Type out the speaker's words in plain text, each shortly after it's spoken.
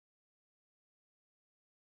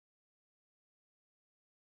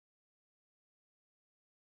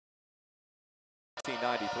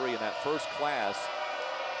1993 in that first class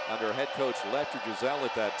under head coach Lefty Drizel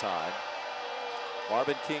at that time.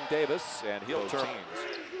 Marvin King Davis, and he'll turn.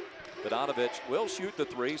 Vodanovich will shoot the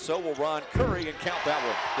three, so will Ron Curry, and count that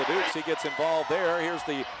one. The Dukes, he gets involved there. Here's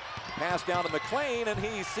the pass down to McClain, and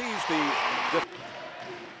he sees the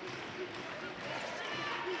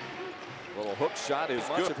little hook shot is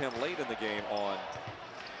good of him late in the game on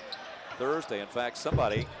Thursday. In fact,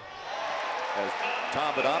 somebody, as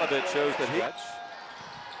Tom Vodanovich shows that he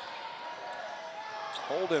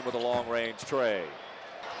Holden with a long-range tray.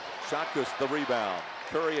 Shotkus the rebound.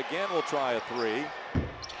 Curry again will try a three,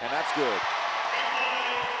 and that's good.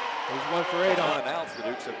 He's 1 for 8 on unannounced. The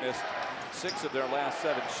Dukes have missed 6 of their last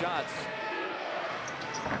 7 shots.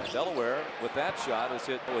 And Delaware, with that shot, has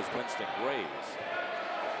hit was Winston Graves.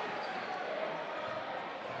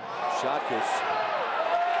 Shotkus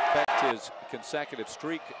backed his consecutive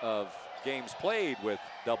streak of games played with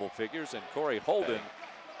double figures, and Corey Holden.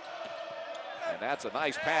 And that's a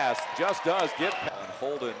nice pass. Just does get past. And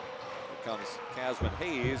Holden becomes Casman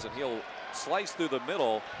Hayes, and he'll slice through the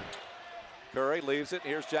middle. Curry leaves it.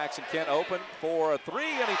 Here's Jackson Kent open for a three,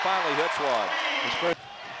 and he finally hits one.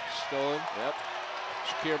 Stolen. Yep.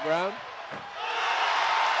 Shakir Brown.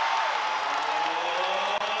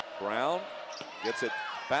 Brown gets it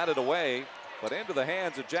batted away, but into the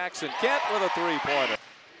hands of Jackson Kent with a three-pointer.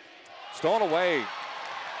 Stolen away.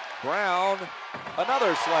 Brown,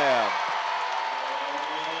 another slam.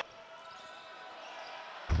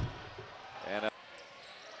 And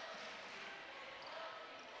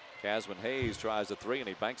Casman Hayes tries a three, and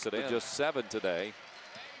he banks it in. Just 7 today.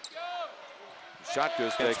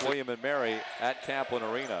 Shotkus takes William and Mary at Kaplan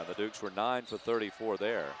Arena. The Dukes were 9 for 34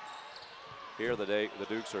 there. Here the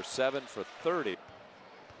Dukes are 7 for 30.